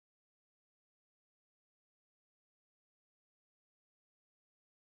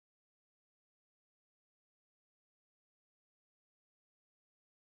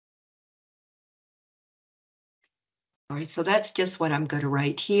All right, so that's just what I'm going to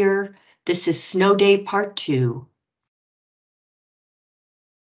write here. This is Snow Day Part 2.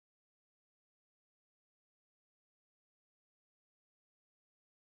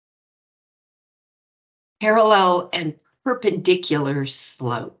 Parallel and perpendicular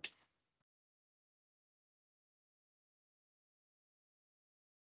slopes.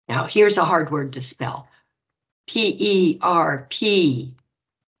 Now here's a hard word to spell. P-E-R-P-E-N-D-I-C-U-L-A-R,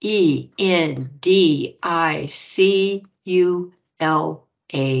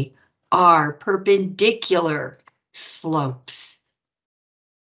 perpendicular slopes.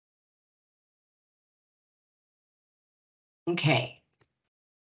 Okay.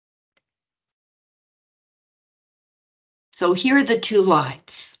 So here are the two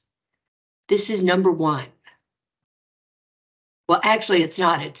lines. This is number 1. Well, actually it's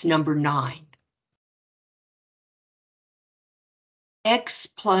not, it's number 9. X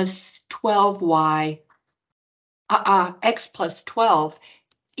plus 12y, x plus 12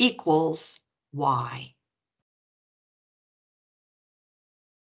 equals y.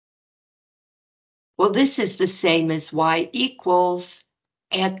 Well, this is the same as y equals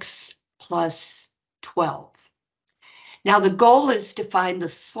x plus 12. Now the goal is to find the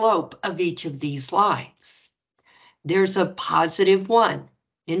slope of each of these lines. There's a positive 1,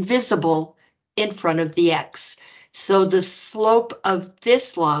 invisible, in front of the x. So the slope of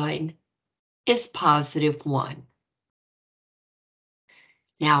this line is positive 1.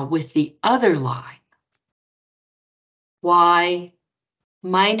 Now with the other line, y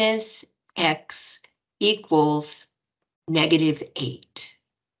minus x equals negative 8.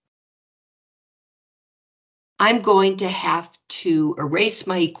 I'm going to have to erase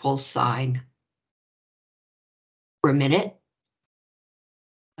my equal sign for a minute.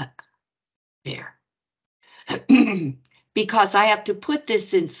 There. Because I have to put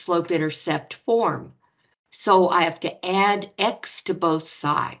this in slope-intercept form. So I have to add x to both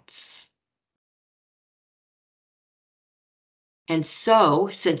sides. And so,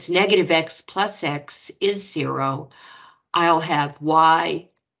 since negative x plus x is 0, I'll have y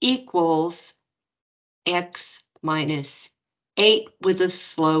equals x minus 8 with a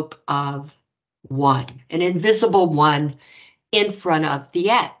slope of 1, an invisible 1 in front of the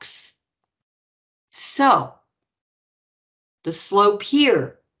x. So, the slope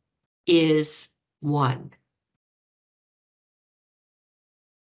here is 1.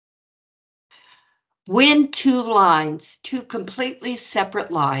 When two lines, two completely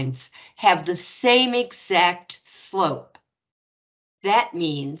separate lines, have the same exact slope, that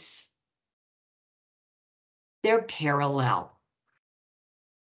means they're parallel.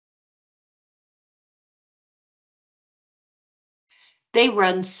 They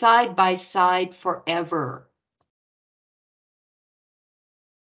run side by side forever.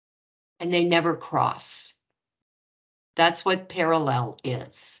 And they never cross. That's what parallel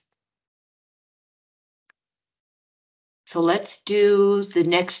is. So let's do the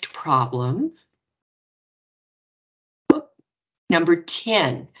next problem. Number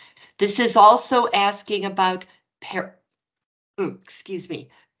 10. This is also asking about parallel.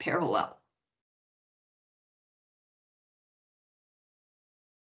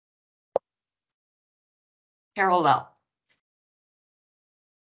 Parallel.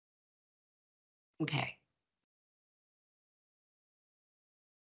 Okay.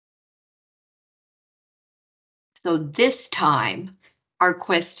 So this time, our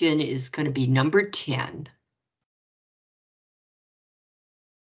question is going to be number 10.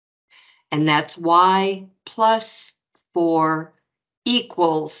 And that's y plus 4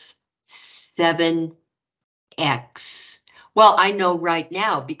 equals 7x. Well, I know right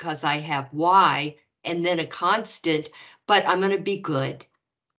now because I have y and then a constant, but I'm going to be good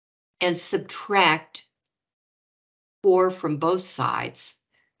and subtract 4 from both sides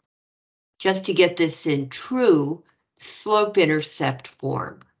just to get this in true slope-intercept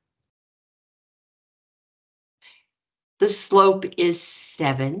form. The slope is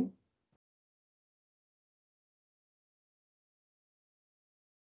 7.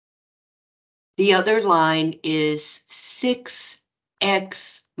 The other line is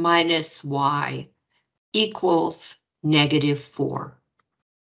 6x minus y equals negative 4.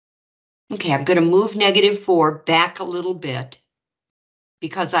 Okay, I'm going to move negative 4 back a little bit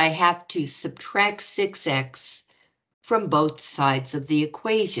because I have to subtract 6x from both sides of the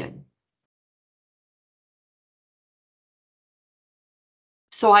equation.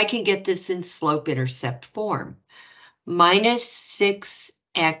 So I can get this in slope-intercept form. Minus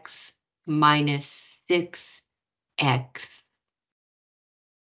 6x minus 6x.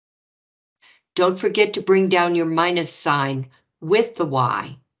 Don't forget to bring down your minus sign with the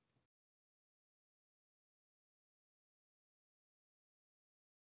y.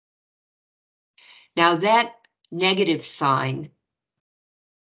 Now that negative sign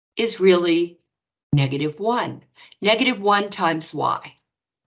is really -1. -1 times y.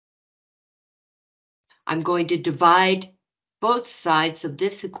 I'm going to divide both sides of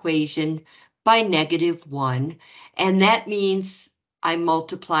this equation by -1, and that means I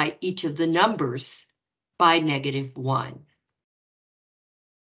multiply each of the numbers by -1.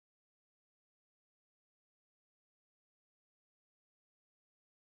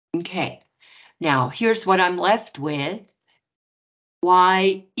 Okay, now here's what I'm left with.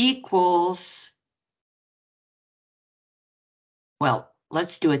 Y equals, well,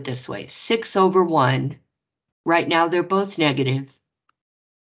 let's do it this way. 6/1. Right now they're both negative.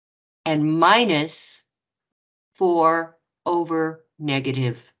 And minus 4/1.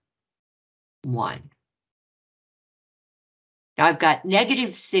 Now I've got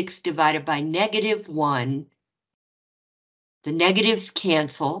 -6 divided by -1. The negatives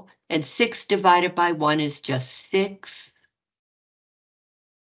cancel, and 6 divided by 1 is just 6.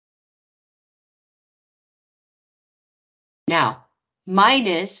 Now,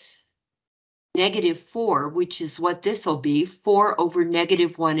 minus -4, which is what this will be.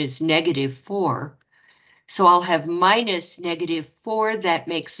 4/1 is -4. So I'll have minus -4, that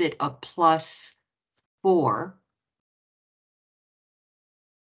makes it a +4.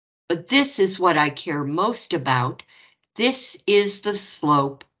 But this is what I care most about. This is the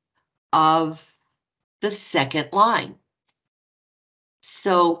slope of the second line.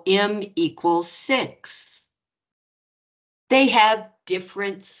 So m equals 6. They have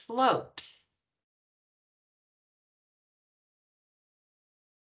different slopes.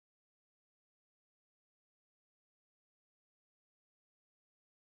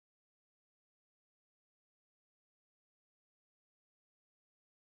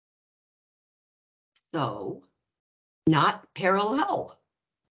 So, not parallel.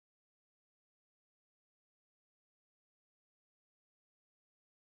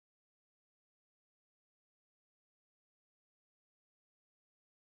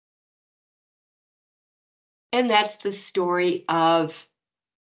 And that's the story of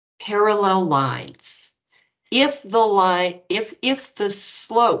parallel lines. If the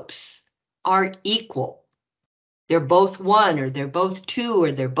slopes are equal, they're both 1 or they're both 2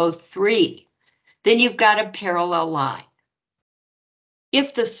 or they're both 3, then you've got a parallel line.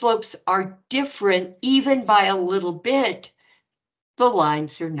 If the slopes are different, even by a little bit, the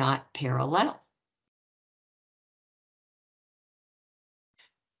lines are not parallel.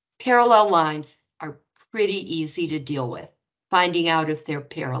 Parallel lines are pretty easy to deal with, finding out if they're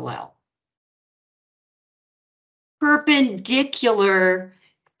parallel. Perpendicular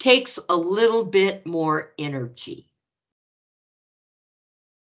takes a little bit more energy.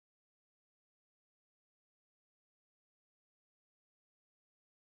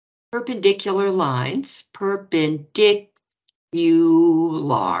 Perpendicular lines, perpendicular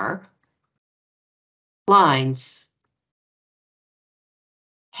lines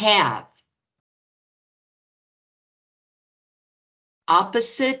have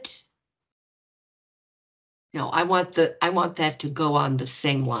opposite. No, I want that to go on the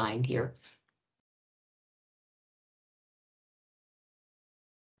same line here.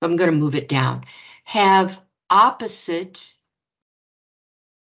 I'm going to move it down. Have opposite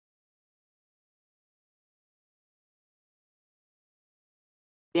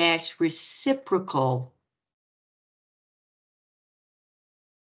dash reciprocal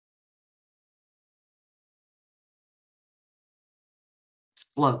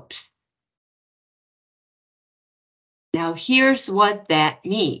slopes. Now here's what that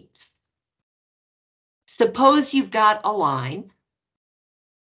means. Suppose you've got a line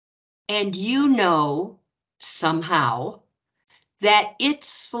and you know somehow that its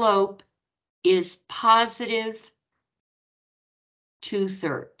slope is positive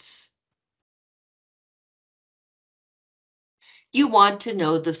 2/3. You want to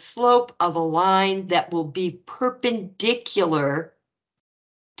know the slope of a line that will be perpendicular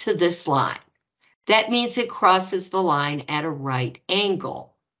to this line. That means it crosses the line at a right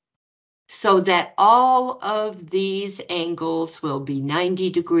angle, so that all of these angles will be 90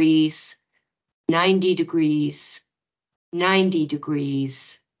 degrees, 90 degrees, 90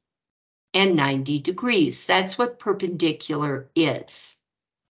 degrees, and 90 degrees. That's what perpendicular is.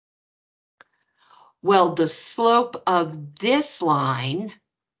 Well, the slope of this line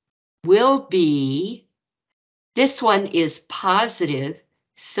will be, this one is positive,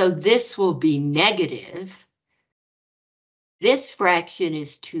 so this will be negative. This fraction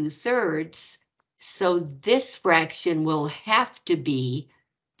is 2/3, so this fraction will have to be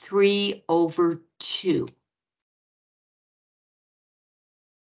 3/2.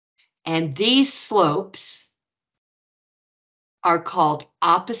 And these slopes are called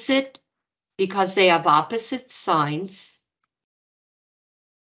opposite because they have opposite signs,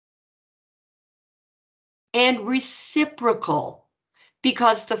 and reciprocal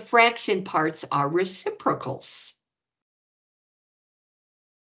because the fraction parts are reciprocals.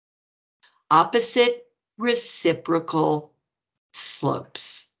 Opposite reciprocal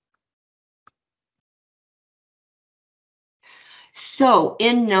slopes. So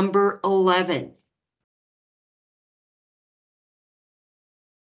in number 11,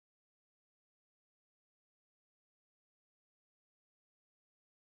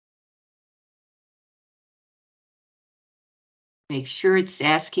 make sure it's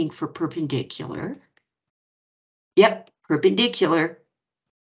asking for perpendicular. Yep, perpendicular.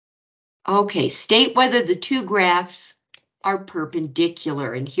 Okay, state whether the two graphs are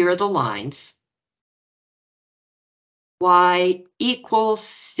perpendicular, and here are the lines. Y equals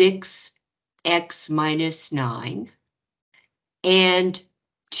 6x minus 9, and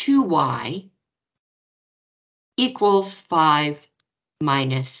 2y equals 5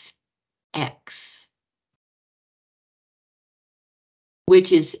 minus x,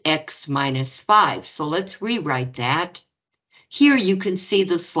 which is x minus 5. So let's rewrite that. Here you can see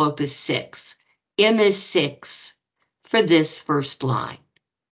the slope is 6. M is 6 for this first line,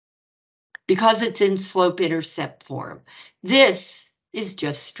 because it's in slope-intercept form. This is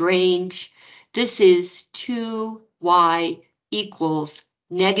just strange. This is 2y equals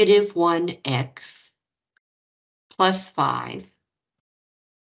negative 1x plus 5.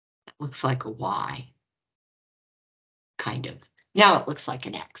 That looks like a y, kind of. Now it looks like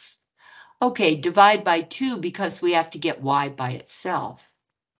an x. Okay, divide by 2 because we have to get y by itself.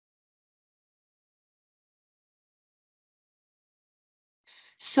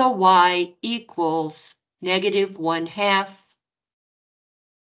 So y equals negative 1/2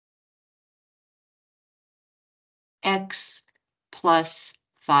 x plus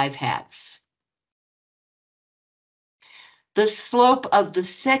 5/2. The slope of the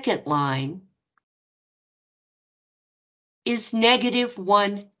second line is negative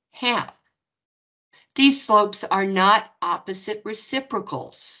 1/2. These slopes are not opposite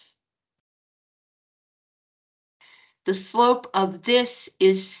reciprocals. The slope of this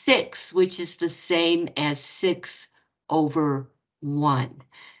is 6, which is the same as 6 over 1.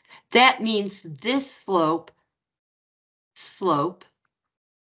 That means this slope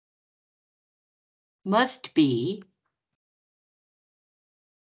must be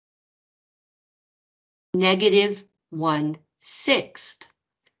negative 1/6,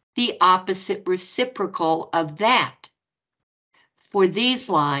 the opposite reciprocal of that. For these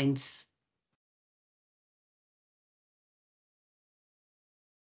lines,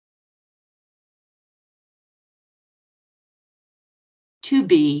 to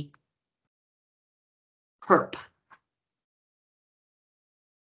be perp.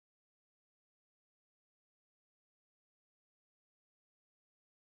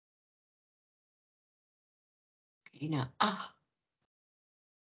 Okay, now,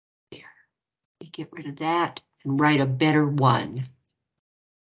 there. We get rid of that and write a better one.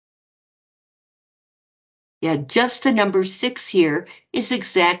 Yeah, just the number 6 here is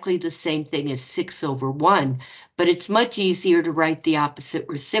exactly the same thing as 6 over 1, but it's much easier to write the opposite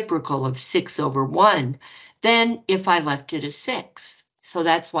reciprocal of 6 over 1 than if I left it as 6. So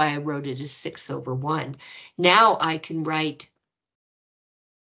that's why I wrote it as 6 over 1. Now I can write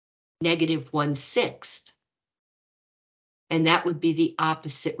negative 1/6. And that would be the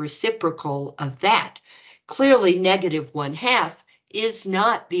opposite reciprocal of that. Clearly, negative 1/2 is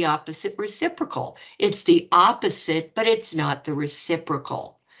not the opposite reciprocal. It's the opposite, but it's not the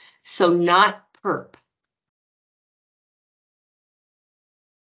reciprocal. So not perp.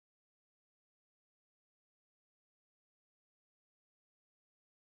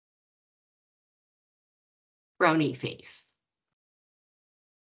 Brownie face.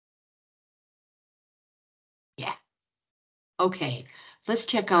 Yeah. Okay, let's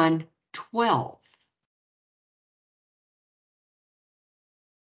check on 12.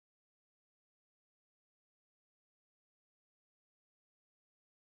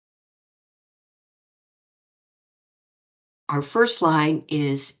 Our first line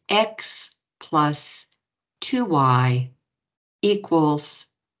is x plus 2y equals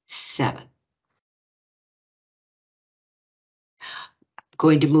 7. I'm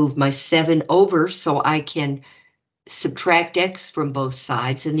going to move my 7 over so I can subtract x from both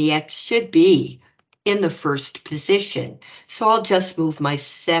sides, and the x should be in the first position. So I'll just move my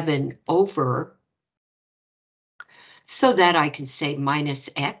 7 over so that I can say minus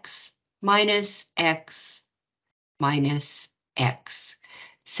x, minus x, minus x.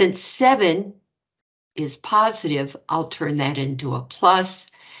 Since 7 is positive, I'll turn that into a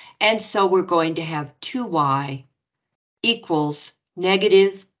plus. And so we're going to have 2y equals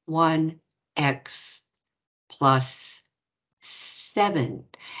negative 1x plus 7.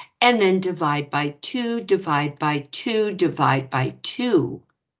 And then divide by 2, divide by 2, divide by 2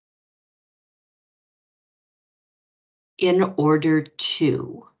 in order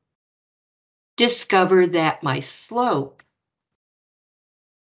to discover that my slope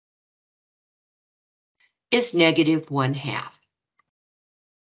is negative 1/2.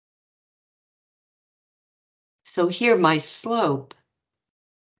 So here my slope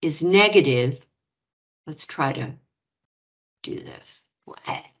is negative. Let's try to do this.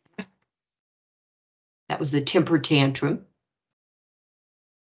 That was a temper tantrum.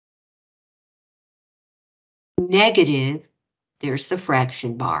 Negative, there's the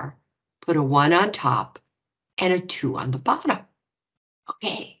fraction bar. Put a 1 on top and a 2 on the bottom.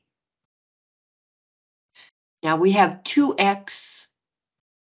 Okay. Now we have 2x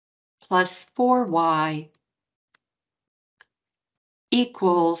plus 4y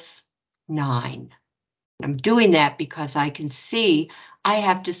equals 9. I'm doing that because I can see I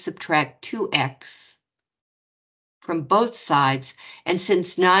have to subtract 2x from both sides, and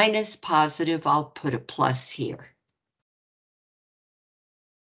since 9 is positive, I'll put a plus here.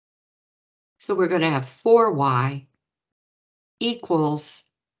 So we're going to have 4y equals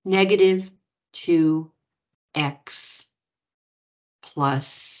negative 2x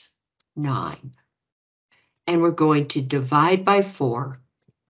plus 9. And we're going to divide by 4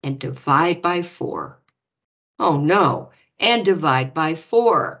 and divide by 4. Oh no, and divide by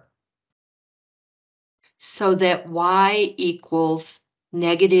 4. So that y equals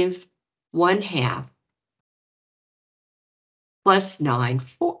negative 1/2 plus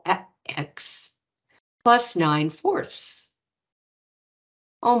 9x plus 9/4.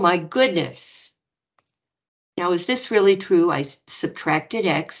 Oh my goodness. Now, is this really true? I subtracted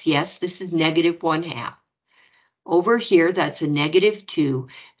x. Yes, this is negative 1/2. Over here, that's a negative 2.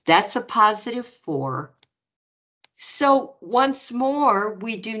 That's a positive 4. So once more,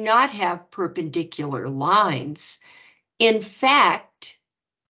 we do not have perpendicular lines. In fact,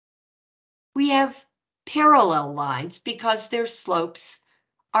 we have parallel lines because their slopes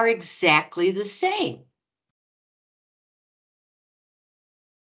are exactly the same.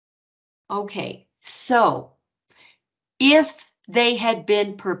 Okay, so if they had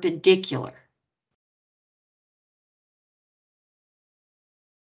been perpendicular,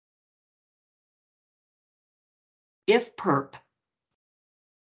 if perp,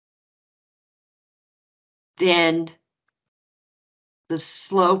 then the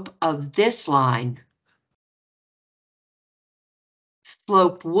slope of this line,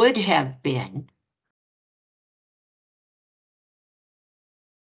 slope would have been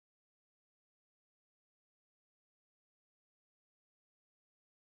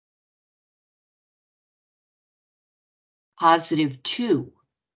positive 2.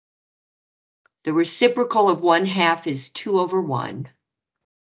 The reciprocal of 1/2 is 2 over 1.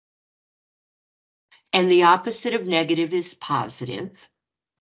 And the opposite of negative is positive.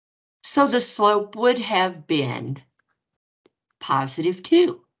 So the slope would have been positive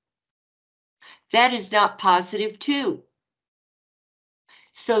 2. That is not positive 2.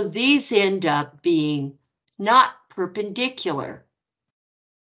 So these end up being not perpendicular.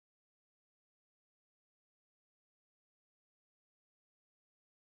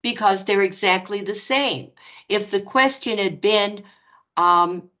 Because they're exactly the same. If the question had been,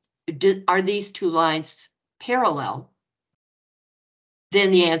 are these two lines parallel? Then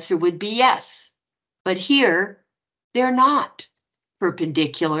the answer would be yes. But here, they're not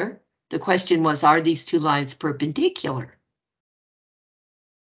perpendicular. The question was, are these two lines perpendicular?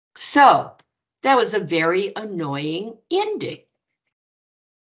 So that was a very annoying ending.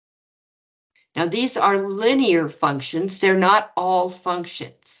 Now these are linear functions. They're not all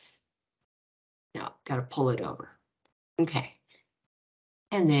functions. Now, got to pull it over. Okay.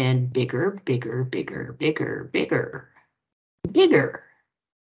 And then bigger, bigger, bigger, bigger, bigger, bigger.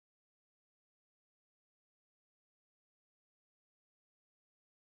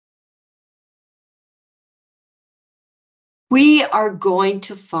 We are going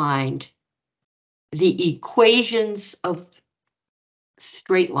to find the equations of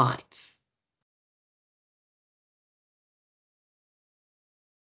straight lines.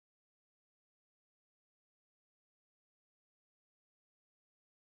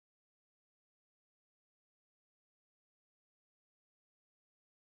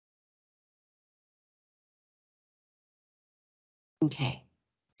 Okay.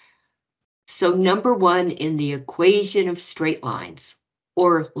 So number one in the equation of straight lines,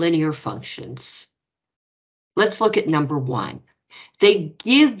 or linear functions. Let's look at number 1. They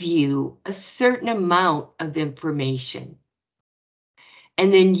give you a certain amount of information,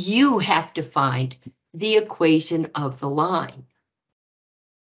 and then you have to find the equation of the line.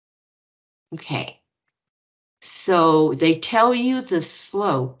 Okay, so they tell you the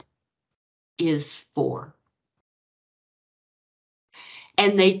slope is 4.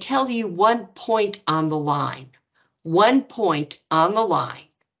 And they tell you 1 point on the line. 1 point on the line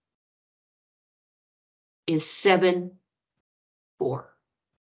is 7, 4.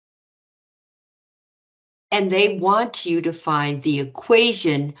 And they want you to find the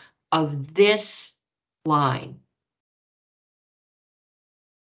equation of this line.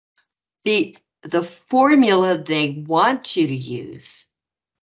 The formula they want you to use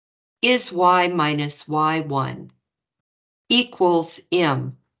is y minus y1 equals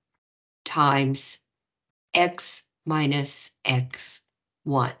m times x minus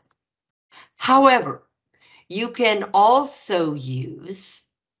x1. However, you can also use,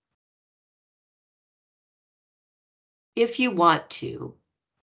 if you want to,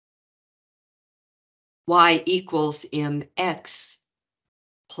 y equals mx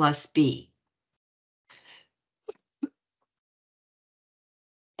plus b.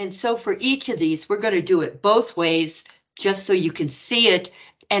 And so for each of these, we're going to do it both ways, just so you can see it.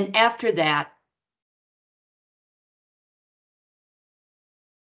 And after that,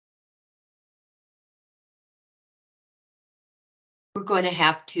 we're going to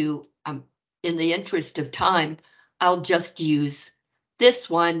have to, in the interest of time, I'll just use this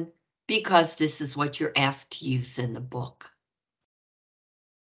one because this is what you're asked to use in the book.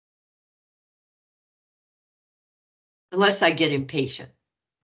 Unless I get impatient,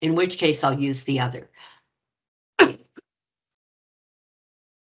 in which case I'll use the other.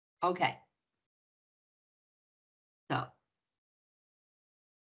 Okay. So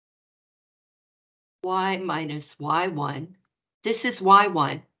y minus y1, this is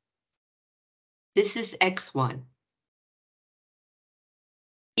y1, this is x1,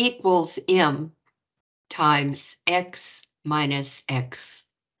 equals m times x minus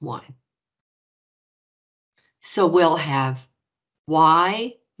x1. So we'll have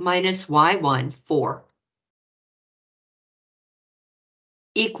y minus y1, 4,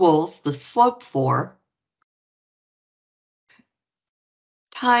 equals the slope 4,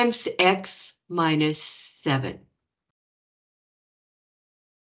 times x minus 7.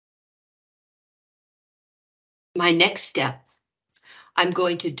 My next step, I'm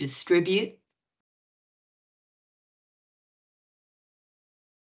going to distribute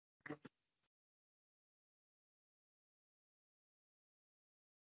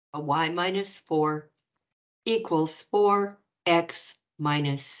a y minus 4 equals 4x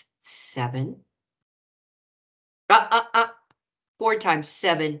minus 7. 4 times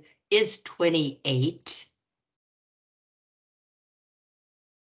 7 is 28.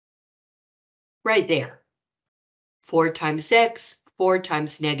 Right there. 4 times x, 4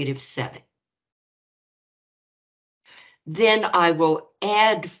 times negative 7. Then I will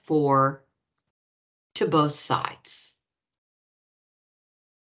add 4 to both sides.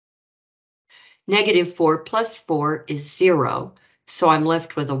 Negative 4 plus 4 is 0, so I'm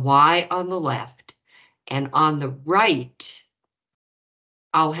left with a y on the left. And on the right,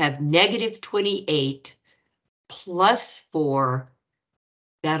 I'll have negative 28 plus 4,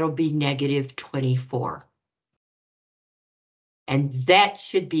 that'll be negative 24. And that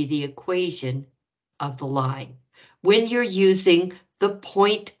should be the equation of the line. When you're using the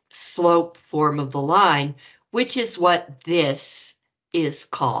point slope form of the line, which is what this is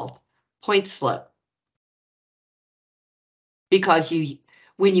called, point slope. Because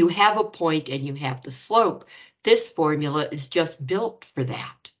when you have a point and you have the slope, this formula is just built for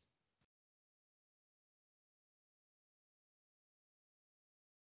that.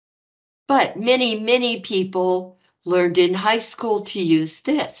 But many people learned in high school to use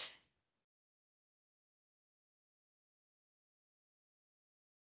this.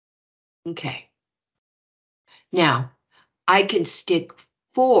 Okay. Now, I can stick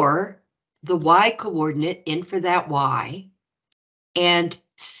 4, the y coordinate, in for that y, and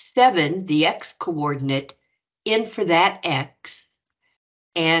 7, the x coordinate, in for that x,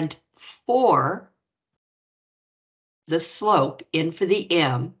 and 4, the slope, in for the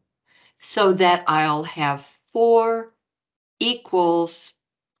m, so that I'll have 4 equals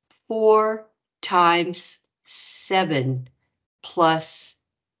 4 times 7 plus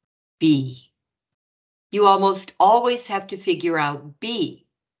b. You almost always have to figure out b.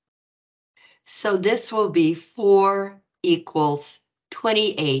 So this will be 4 equals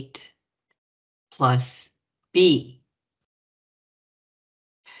 28 plus b.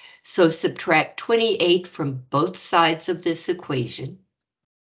 So subtract 28 from both sides of this equation.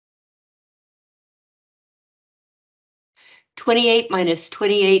 28 minus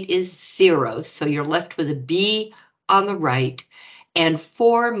 28 is 0, so you're left with a b on the right, and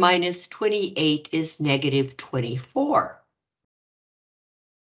 4 minus 28 is negative 24.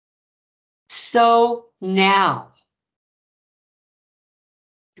 So now,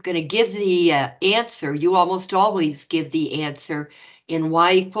 you're going to give the answer. You almost always give the answer in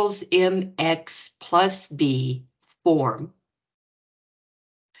y equals mx plus b form.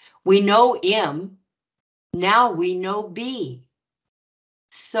 We know m, now we know b.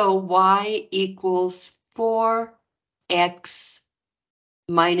 So y equals 4x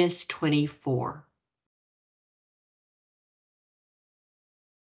minus 24.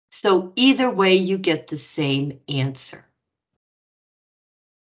 So either way, you get the same answer.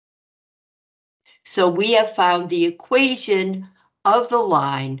 So we have found the equation of the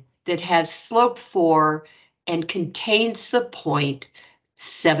line that has slope 4 and contains the point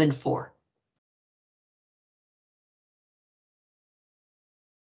 7, 4.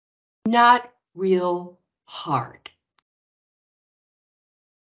 Not real hard.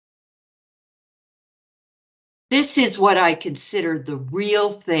 This is what I consider the real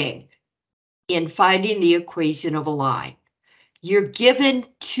thing in finding the equation of a line. You're given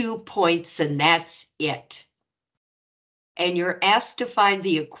 2 points and that's it. And you're asked to find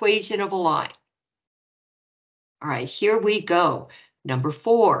the equation of a line. All right, here we go. Number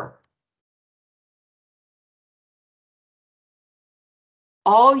 4.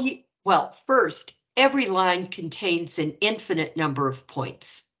 Well, first, every line contains an infinite number of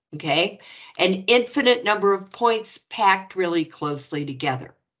points, okay? An infinite number of points packed really closely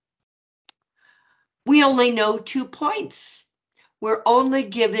together. We only know 2 points. We're only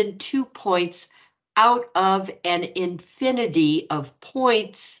given 2 points out of an infinity of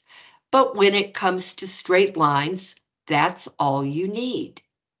points, but when it comes to straight lines, that's all you need.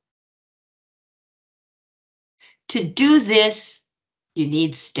 To do this, you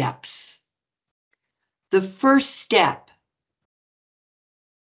need steps. The first step,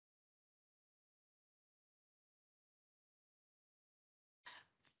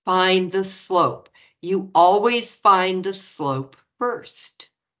 find the slope. You always find the slope first.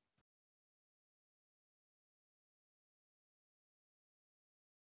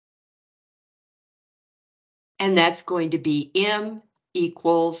 And that's going to be m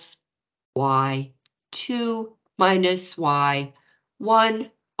equals y2 minus y1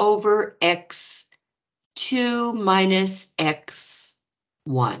 over x2 minus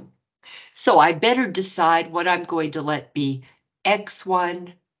x1. So I better decide what I'm going to let be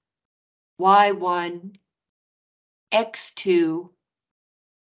x1, y1, x2,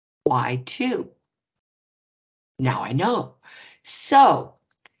 y2. Now I know. So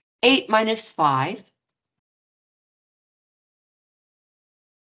 8 minus 5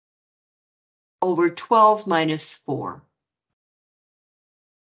 over 12 minus 4.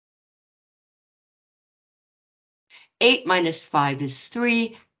 8 minus 5 is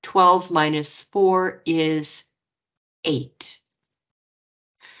 3, 12 minus 4 is 8.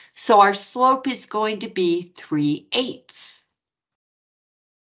 So our slope is going to be 3/8.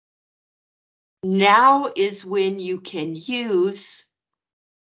 Now is when you can use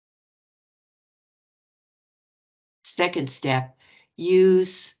second step,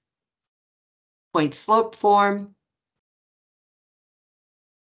 use point slope form.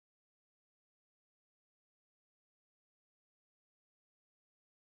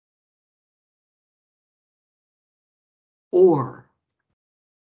 Or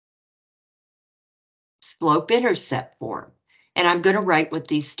slope intercept form. And I'm going to write what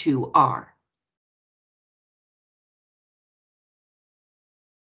these two are.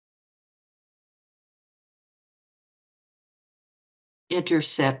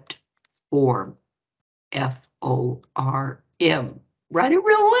 Intercept form, F-O-R-M. Write it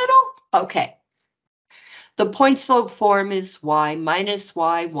real little? Okay. The point slope form is y minus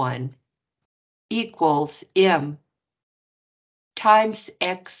y1 equals m times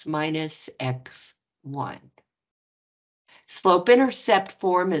x minus x1. Slope intercept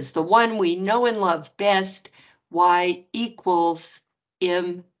form is the one we know and love best, y equals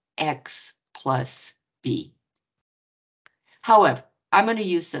mx plus b. However, I'm going to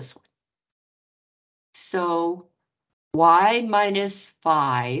use this one. So y minus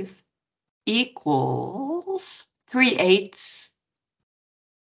 5 equals 3/8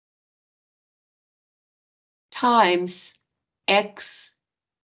 times x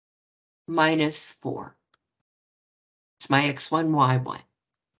minus 4. It's my x1, y1.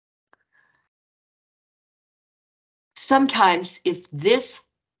 Sometimes if this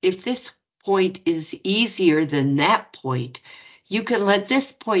if this point is easier than that point, you can let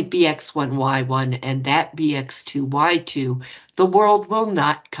this point be x1, y1, and that be x2, y2. The world will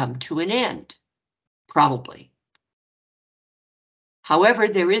not come to an end, probably. However,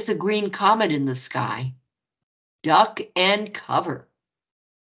 there is a green comet in the sky. Duck and cover.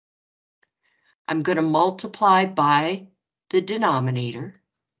 I'm going to multiply by the denominator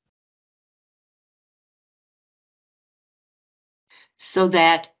so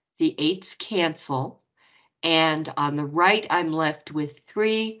that the 8's cancel, and on the right I'm left with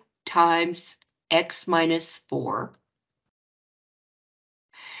 3 times x minus 4,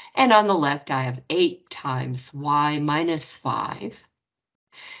 and on the left I have 8 times y minus 5,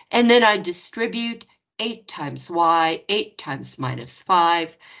 and then I distribute 8 times y, 8 times minus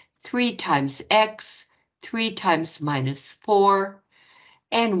 5, 3 times x, 3 times minus 4,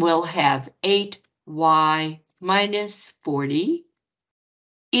 and we'll have 8y minus 40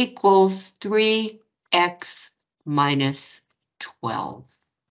 equals 3x minus 12.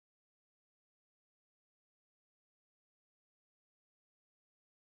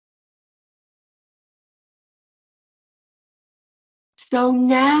 So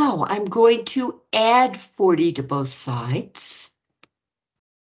now I'm going to add 40 to both sides.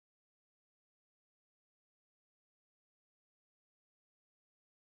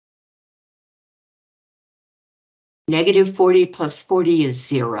 Negative 40 plus 40 is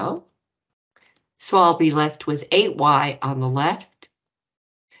 0. So I'll be left with 8y on the left,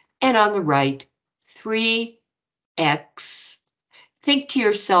 and on the right, 3x. Think to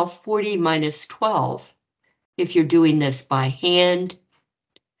yourself 40 minus 12. If you're doing this by hand,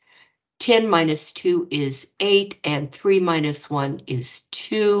 10 minus 2 is 8, and 3 minus 1 is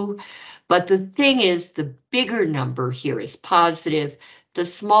 2. But the thing is, the bigger number here is positive, the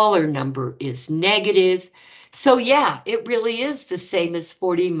smaller number is negative. So yeah, it really is the same as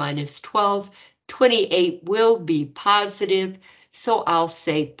 40 minus 12. 28 will be positive, so I'll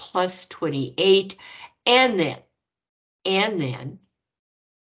say plus 28, and then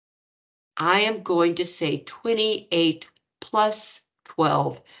I am going to say 28 plus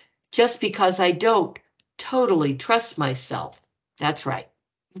 12, just because I don't totally trust myself. That's right.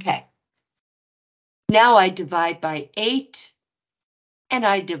 Okay. Now I divide by 8, and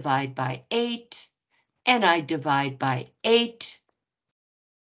I divide by 8, and I divide by 8.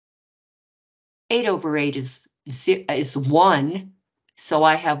 8 over 8 is 1, so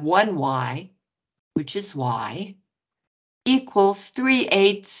I have 1y, which is y, equals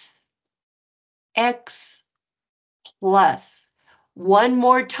 3/8 x plus. One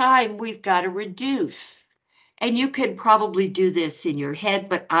more time, we've got to reduce. And you can probably do this in your head,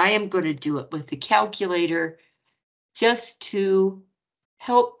 but I am going to do it with the calculator just to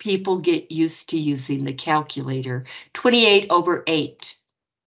help people get used to using the calculator. 28 over 8.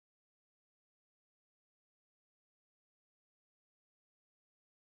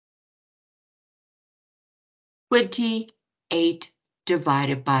 (28)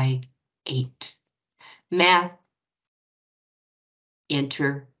 divided by 8. Math.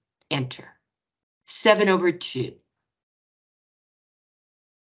 Enter, enter. 7 over 2.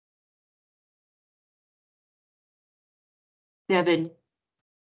 7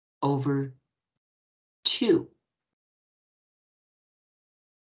 over 2.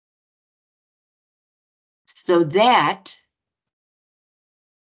 So that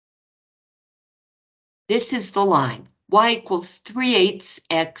this is the line. Y equals 3/8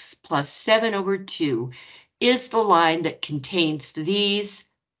 x plus 7 over 2 is the line that contains these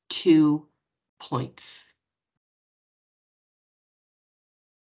 2 points.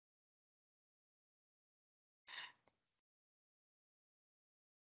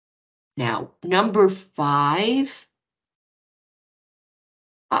 Now, number 5.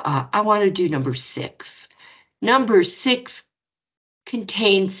 I want to do number 6. Number 6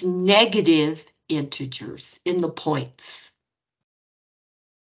 contains negative integers in the points.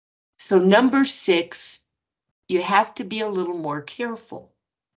 So number 6, you have to be a little more careful.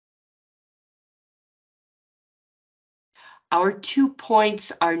 Our 2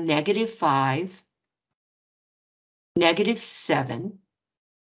 points are -5, -7,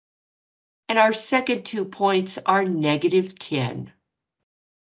 and our second 2 points are -10,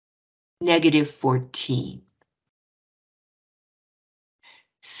 -14.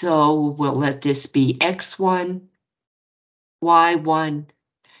 So we'll let this be x1, y1,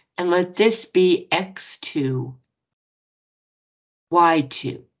 and let this be x2,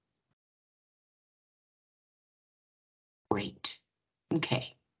 y2. Great.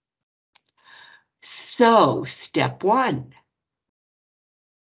 Okay. So step 1.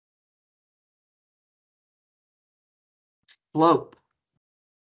 Slope.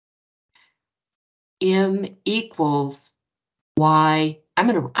 m equals y.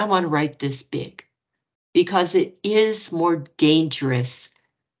 I want to write this big because it is more dangerous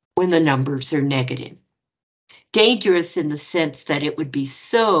when the numbers are negative. Dangerous in the sense that it would be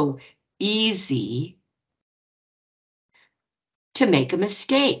so easy to make a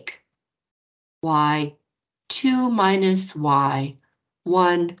mistake. Y 2 minus y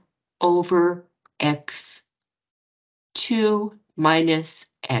 1 over x 2 minus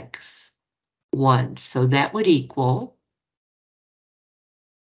x 1. So that would equal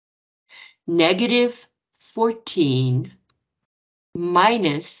negative 14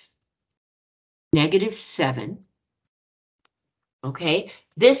 minus negative 7. Okay,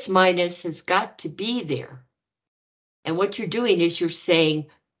 this minus has got to be there. And what you're doing is you're saying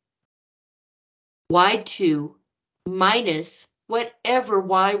y2 minus whatever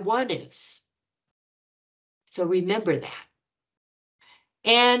y1 is. So remember that.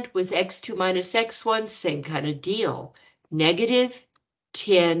 And with x2 minus x1, same kind of deal. Negative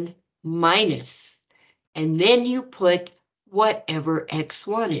 10 minus. And then you put whatever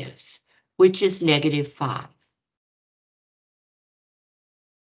x1 is, which is negative 5.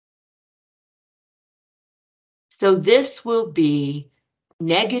 So this will be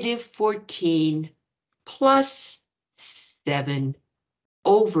negative 14 plus 7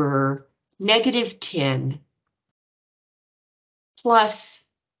 over negative 10 plus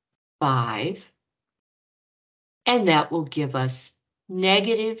 5, and that will give us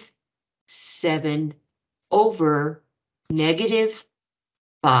negative 7 over negative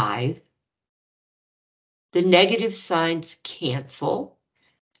 5. The negative signs cancel,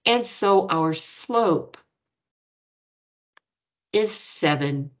 and so our slope is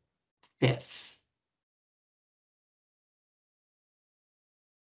 7/5.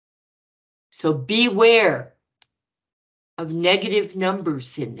 So beware of negative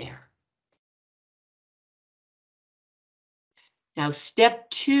numbers in there. Now, step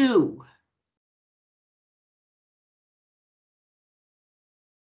 2.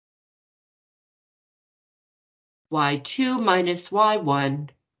 y2 minus y1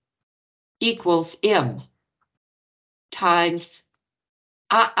 equals m times,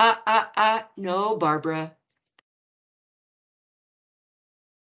 no, Barbara.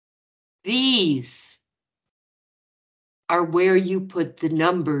 These are where you put the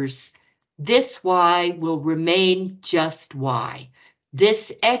numbers. This y will remain just y.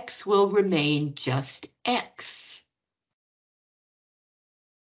 This x will remain just x.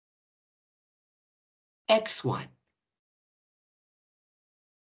 x1.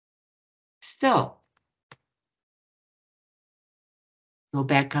 So, go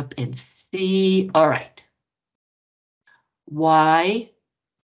back up and see. All right. Y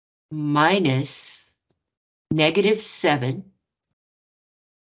minus negative 7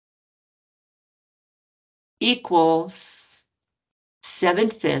 equals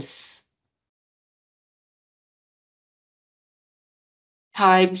 7/5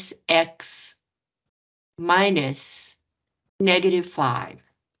 times x minus negative 5.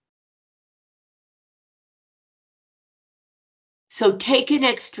 So take an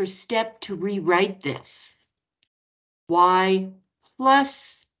extra step to rewrite this. Y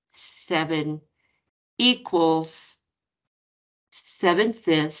plus 7 equals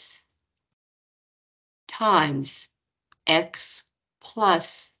 7/5 times x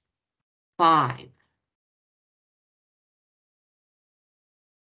plus 5.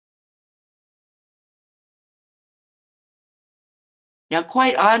 Now,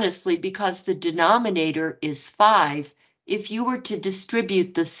 quite honestly, because the denominator is 5, if you were to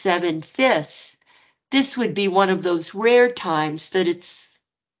distribute the 7/5, this would be one of those rare times that it's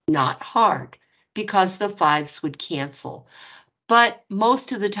not hard because the 5s would cancel. But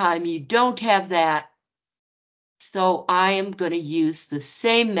most of the time you don't have that. So I am going to use the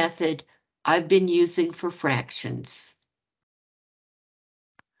same method I've been using for fractions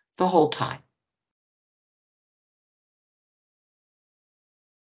the whole time.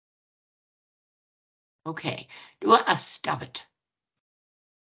 Okay, stop it.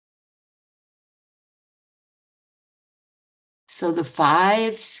 So the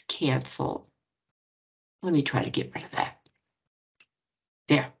 5s cancel. Let me try to get rid of that.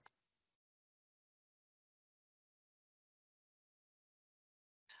 There.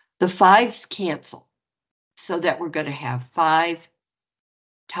 The 5s cancel, so that we're going to have 5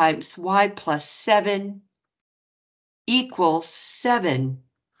 times y plus 7 equals 7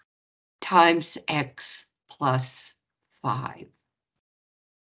 times x plus 5.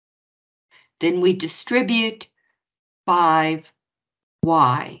 Then we distribute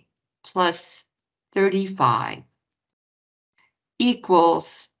 5y plus 35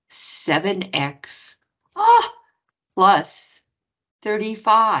 equals 7x plus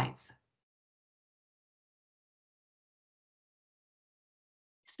 35.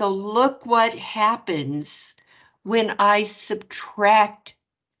 So look what happens when I subtract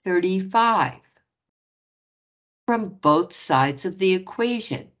 35 from both sides of the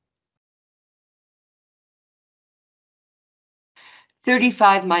equation.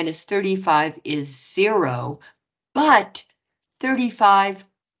 35 minus 35 is 0, but 35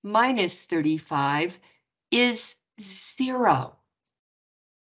 minus 35 is 0.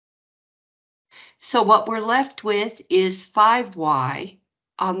 So what we're left with is 5y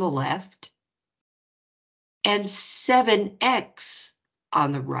on the left and 7x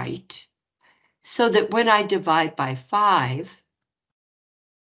on the right, so that when I divide by 5,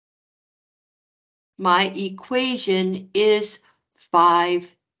 my equation is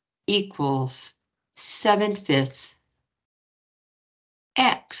 5 equals 7/5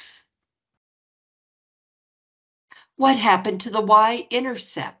 x. What happened to the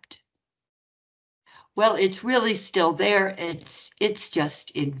y-intercept? Well, it's really still there. It's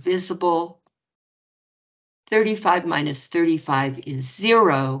just invisible. 35 minus 35 is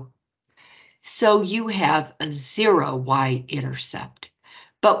 0. So you have a 0 y-intercept.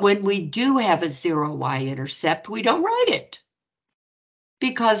 But when we do have a 0 y-intercept, we don't write it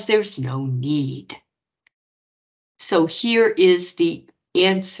because there's no need. So here is the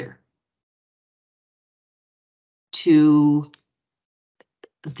answer to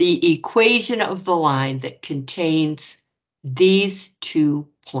the equation of the line that contains these 2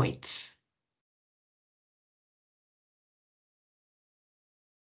 points.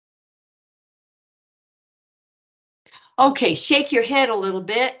 Okay, shake your head a little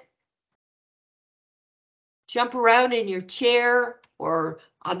bit. Jump around in your chair or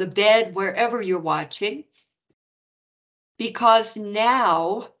on the bed, wherever you're watching, because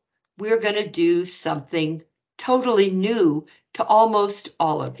now we're going to do something totally new to almost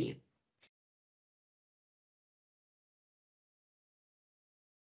all of you.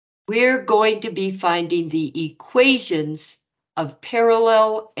 We're going to be finding the equations of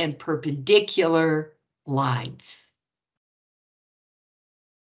parallel and perpendicular lines.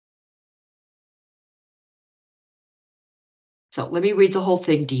 So let me read the whole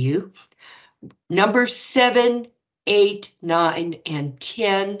thing to you. Number 7, 8, 9, and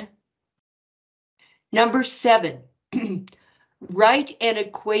 10. Number 7, write an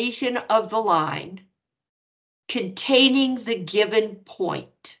equation of the line containing the given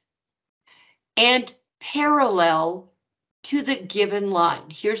point and parallel to the given line.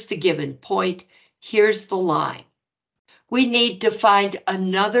 Here's the given point, here's the line. We need to find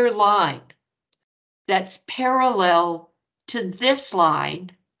another line that's parallel to this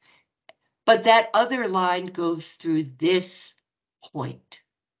line, but that other line goes through this point.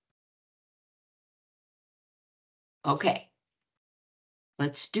 Okay,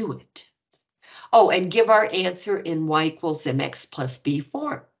 let's do it. Oh, and give our answer in y equals mx plus b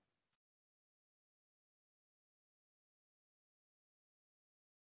form.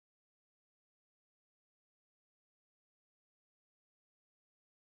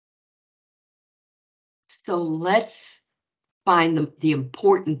 So let's find the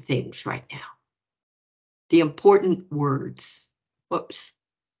important things right now. The important words. Whoops.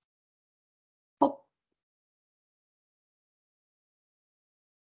 Oh. All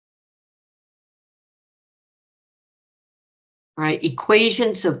right,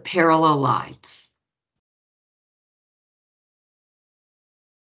 equations of parallel lines.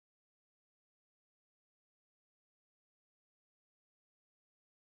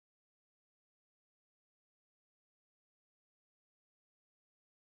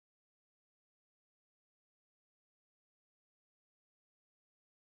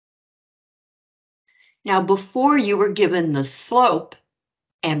 Now, before you were given the slope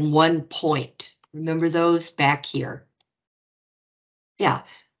and 1 point. Remember those back here? Yeah,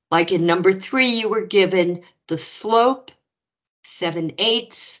 like in number 3, you were given the slope,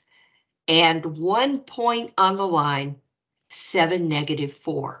 7/8, and 1 point on the line, 7,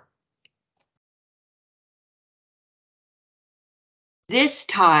 -4. This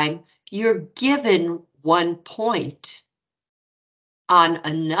time, you're given 1 point on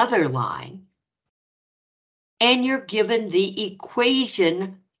another line, and you're given the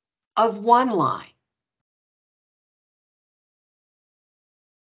equation of one line.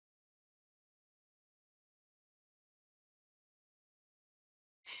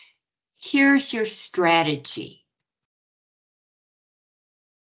 Here's your strategy.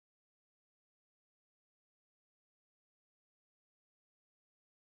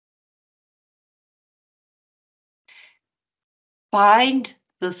 Find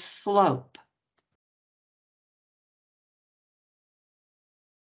the slope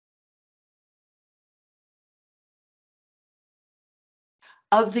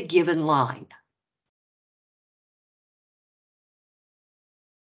of the given line.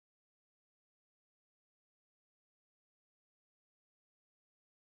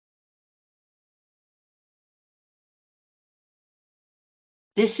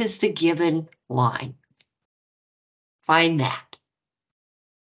 This is the given line. Find that.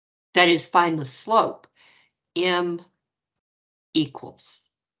 That is, find the slope. M equals.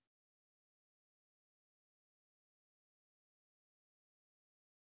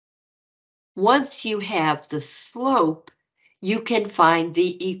 Once you have the slope, you can find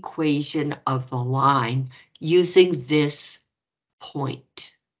the equation of the line using this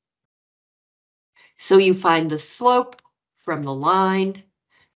point. So you find the slope from the line,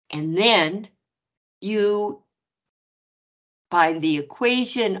 and then you find the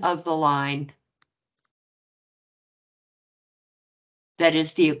equation of the line. That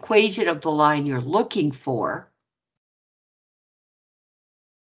is the equation of the line you're looking for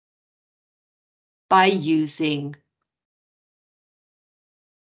by using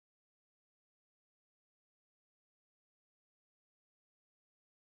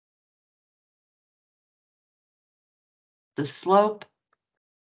the slope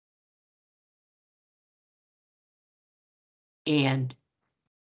and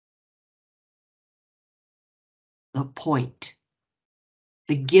the point,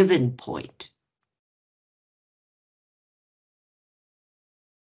 the given point.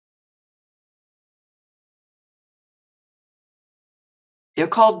 They're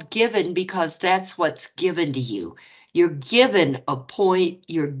called given because that's what's given to you. You're given a point,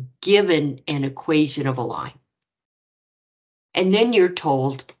 you're given an equation of a line. And then you're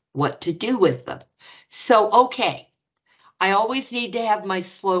told what to do with them. So, okay, I always need to have my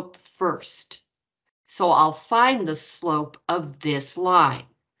slope first. So I'll find the slope of this line.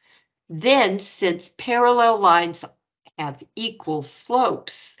 Then, since parallel lines have equal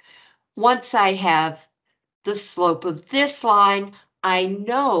slopes, once I have the slope of this line, I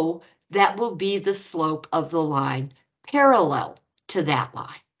know that will be the slope of the line parallel to that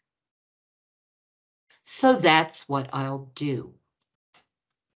line. So that's what I'll do.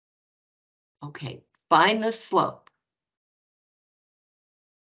 Okay, find the slope.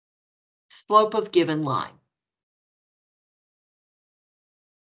 Slope of given line.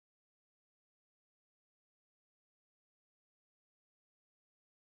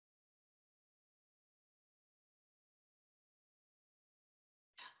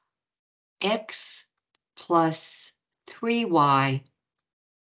 X plus 3y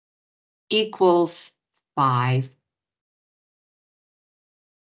equals 5.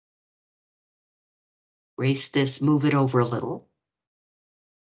 Erase this, move it over a little.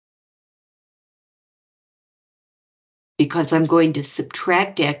 Because I'm going to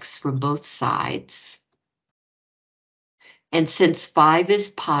subtract x from both sides. And since 5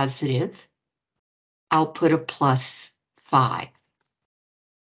 is positive, I'll put a plus 5.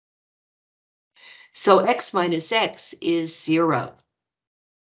 So x minus x is 0,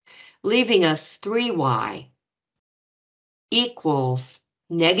 leaving us 3y equals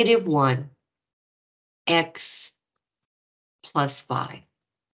 -1 x plus 5.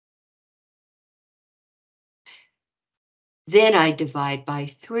 Then I divide by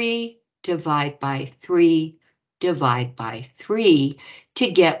 3, divide by 3, divide by 3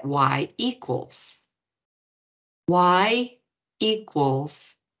 to get y equals. Y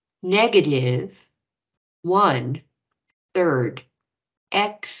equals -1/3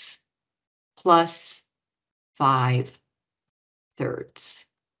 x plus 5/3.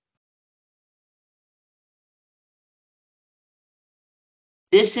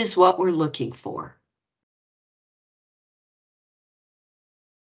 This is what we're looking for.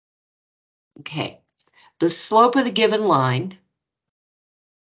 Okay, the slope of the given line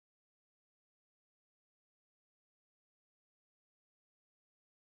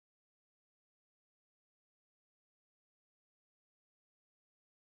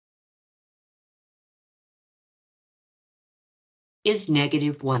is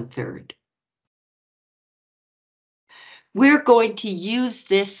 -1/3. We're going to use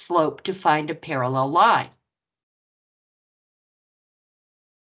this slope to find a parallel line.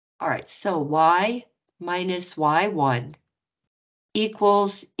 All right, so y minus y1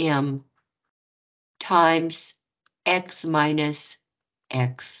 equals m times x minus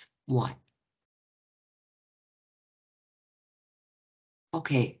x1.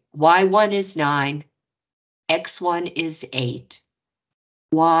 Okay, y1 is 9, x1 is 8.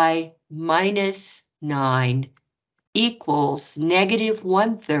 Y minus 9 equals negative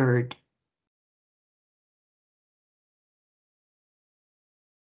 1/3.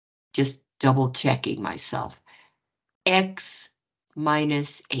 Just double checking myself. X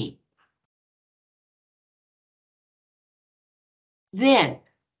minus 8. Then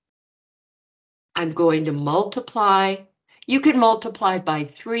I'm going to multiply. You can multiply by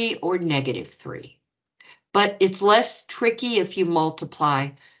 3 or negative 3, but it's less tricky if you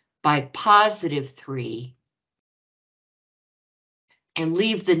multiply by positive 3 and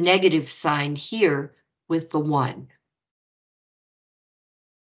leave the negative sign here with the 1.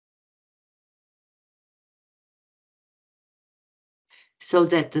 So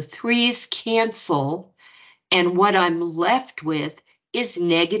that the 3's cancel, and what I'm left with is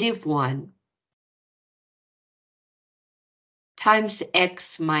negative 1 times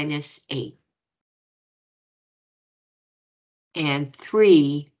x minus 8. And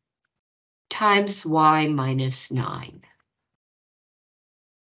 3 times y minus 9.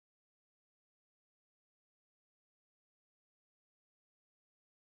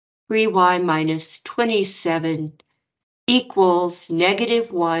 Three y minus 27 equals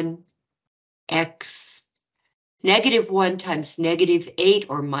negative 1 x. Negative 1 times negative 8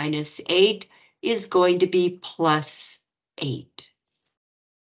 or minus 8 is going to be plus 8.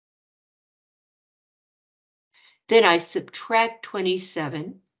 Then I subtract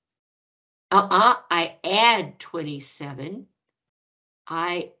 27. I add 27.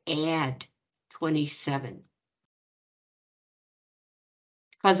 I add 27.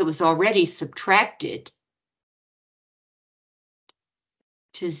 Because it was already subtracted.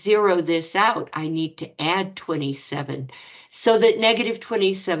 To zero this out, I need to add 27, so that negative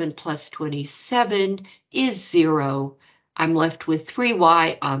 27 plus 27 is 0. I'm left with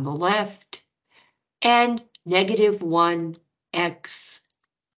 3y on the left, and negative 1x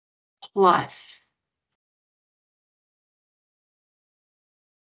plus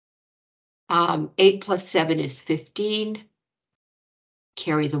 8 plus 7 is 15.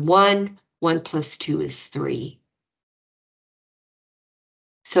 Carry the 1. 1 plus 2 is 3.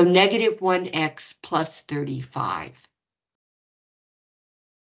 So negative 1x plus 35.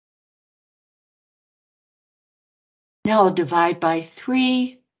 Now I'll divide by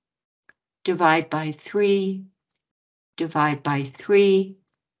 3, divide by 3, divide by 3.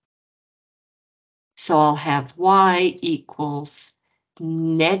 So I'll have y equals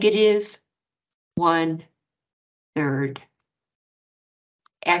negative 1/3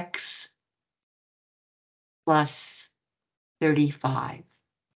 x plus 35.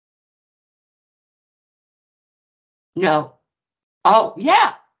 No. Oh,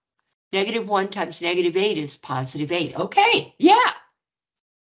 yeah. Negative 1 times negative 8 is positive 8. Okay, yeah.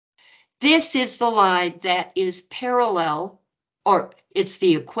 This is the line that is parallel, or it's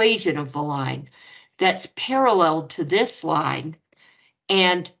the equation of the line that's parallel to this line,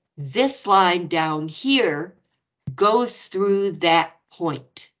 and this line down here goes through that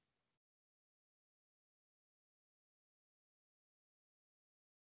point.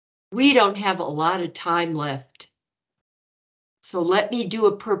 We don't have a lot of time left, so let me do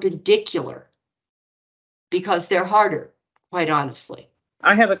a perpendicular, because they're harder, quite honestly.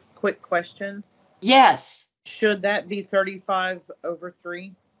 I have a quick question. Yes. Should that be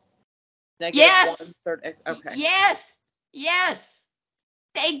 35/3? Negative Yes. 1/3 x. Okay. Yes. Yes.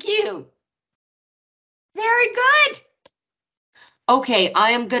 Thank you. Very good. Okay,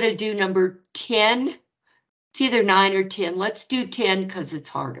 I am going to do number 10. It's either 9 or 10. Let's do 10 because it's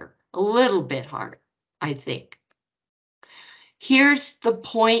harder. A little bit harder, I think. Here's the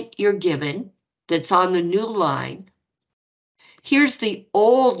point you're given that's on the new line. Here's the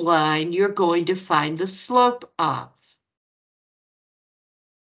old line you're going to find the slope of.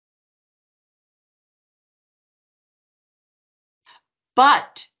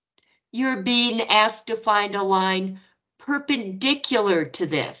 But you're being asked to find a line perpendicular to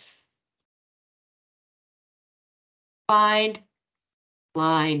this. Find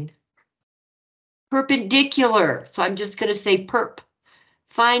line perpendicular. So I'm just going to say perp.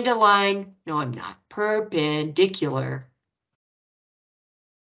 Find a line. No, I'm not. Perpendicular.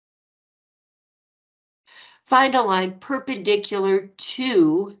 Find a line perpendicular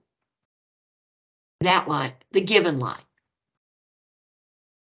to that line, the given line.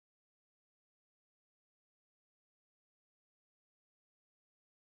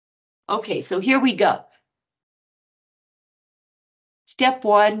 Okay, so here we go. Step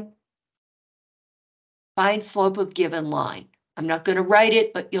 1, find slope of given line. I'm not going to write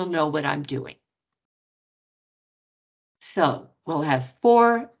it, but you'll know what I'm doing. So we'll have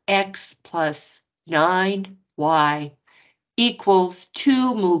 4x plus 9y equals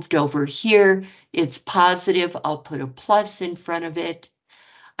 2 moved over here. It's positive. I'll put a plus in front of it.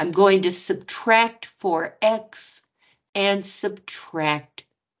 I'm going to subtract 4x and subtract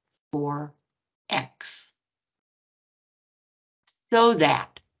 4x. So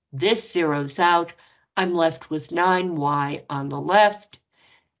that this zeroes out. I'm left with 9y on the left,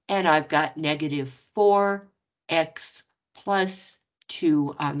 and I've got negative 4x plus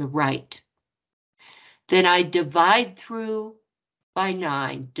 2 on the right. Then I divide through by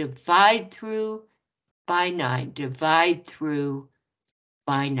 9, divide through by 9, divide through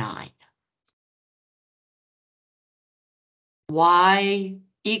by 9. Y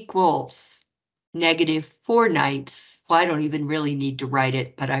equals negative 4/9. Well, I don't even really need to write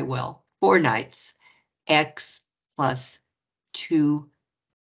it, but I will. 4/9 x plus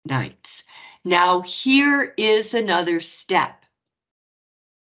 2/9. Now here is another step.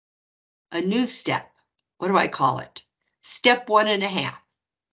 A new step. What do I call it? Step 1.5.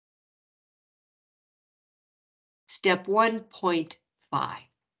 Step 1.5.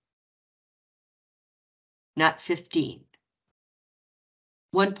 Not 15.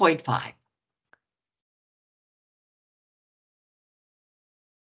 1.5.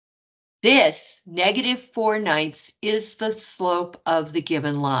 This negative 4/9 is the slope of the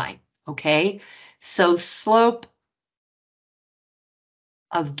given line, okay? So slope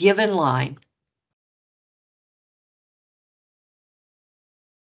of given line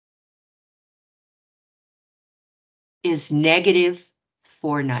is negative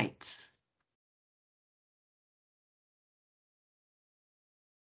 4/9.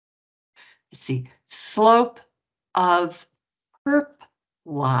 Let's see, slope of perp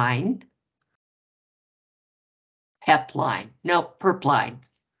line, pep line, no, perp line.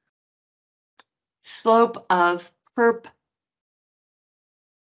 Slope of perp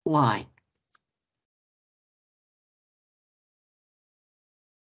line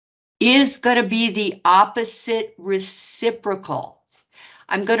is going to be the opposite reciprocal.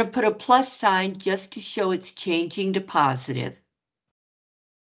 I'm going to put a plus sign just to show it's changing to positive.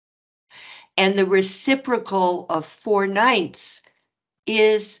 And the reciprocal of 4/9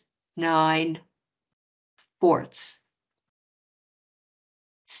 is 9/4.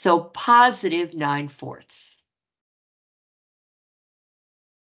 So positive 9/4.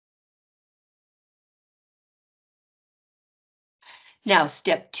 Now,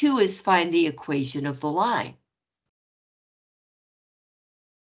 step 2 is find the equation of the line.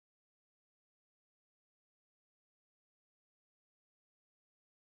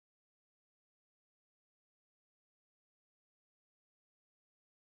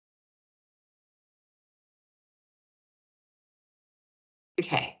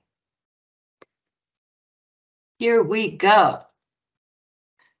 Okay. Here we go.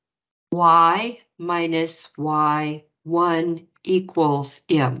 Y minus y1 equals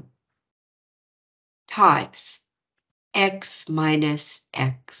m times x minus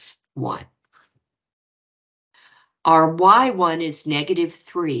x1. Our y1 is negative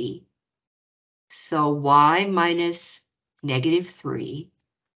 3, so y minus negative 3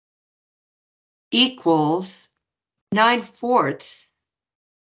 equals 9/4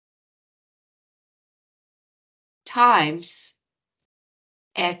 times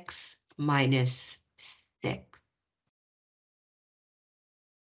x minus 6.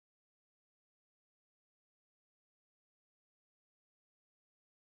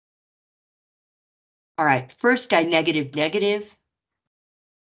 All right, first I negative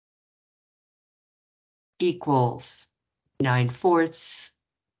equals 9/4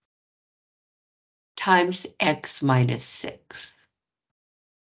 times x minus 6.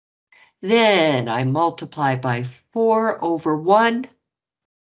 Then I multiply by 4 over 1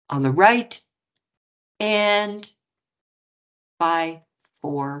 on the right and by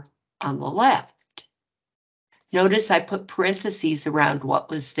 4 on the left. Notice I put parentheses around what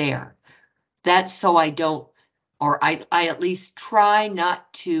was there. That's so I don't, or I at least try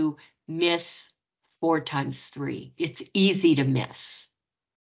not to miss 4 times 3. It's easy to miss.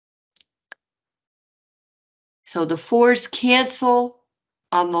 So the 4's cancel.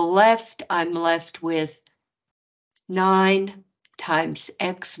 On the left, I'm left with 9 times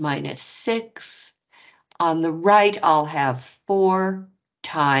x minus 6. On the right, I'll have 4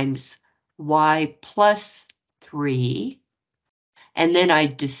 times y plus 3. And then I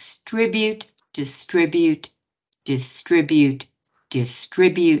distribute.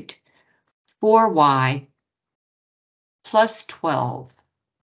 4y plus 12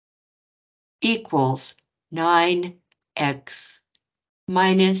 equals 9x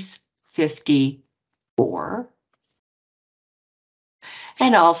minus 54.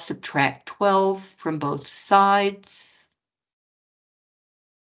 And I'll subtract 12 from both sides.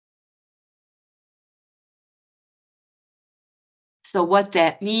 So what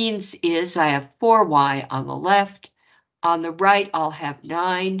that means is I have 4y on the left. On the right, I'll have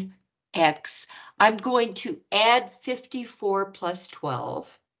 9x. I'm going to add 54 plus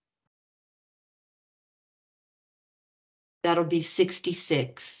 12. That'll be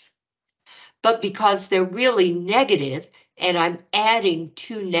 66. But because they're really negative, and I'm adding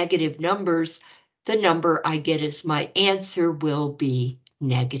two negative numbers, the number I get as my answer will be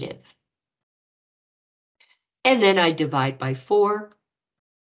negative. And then I divide by 4,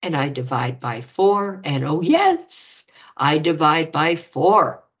 and I divide by 4, and oh yes, I divide by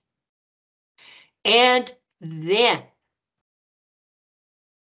 4. And then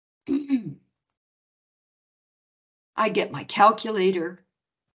I get my calculator.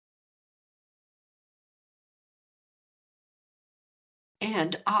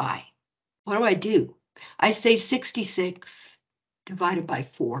 And what do? I say 66 divided by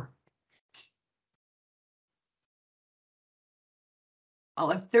 4. I'll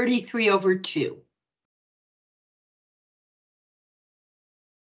have 33 over 2.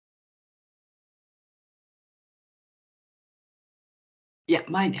 Yeah,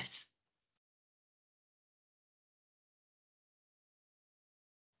 minus.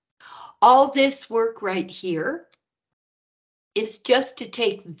 All this work right here is just to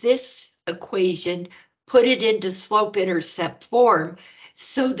take this equation, put it into slope-intercept form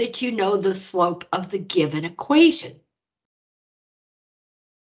so that you know the slope of the given equation.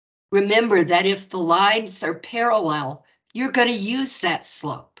 Remember that if the lines are parallel, you're going to use that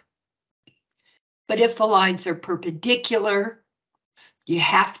slope. But if the lines are perpendicular, you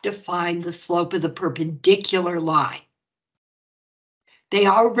have to find the slope of the perpendicular line. They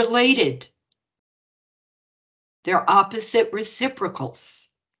are related. They're opposite reciprocals.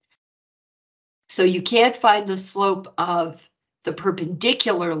 So you can't find the slope of the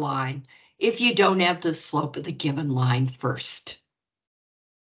perpendicular line if you don't have the slope of the given line first.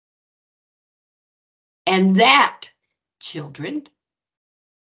 And that, children,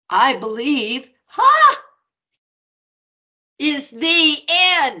 I believe, is the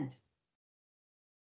end.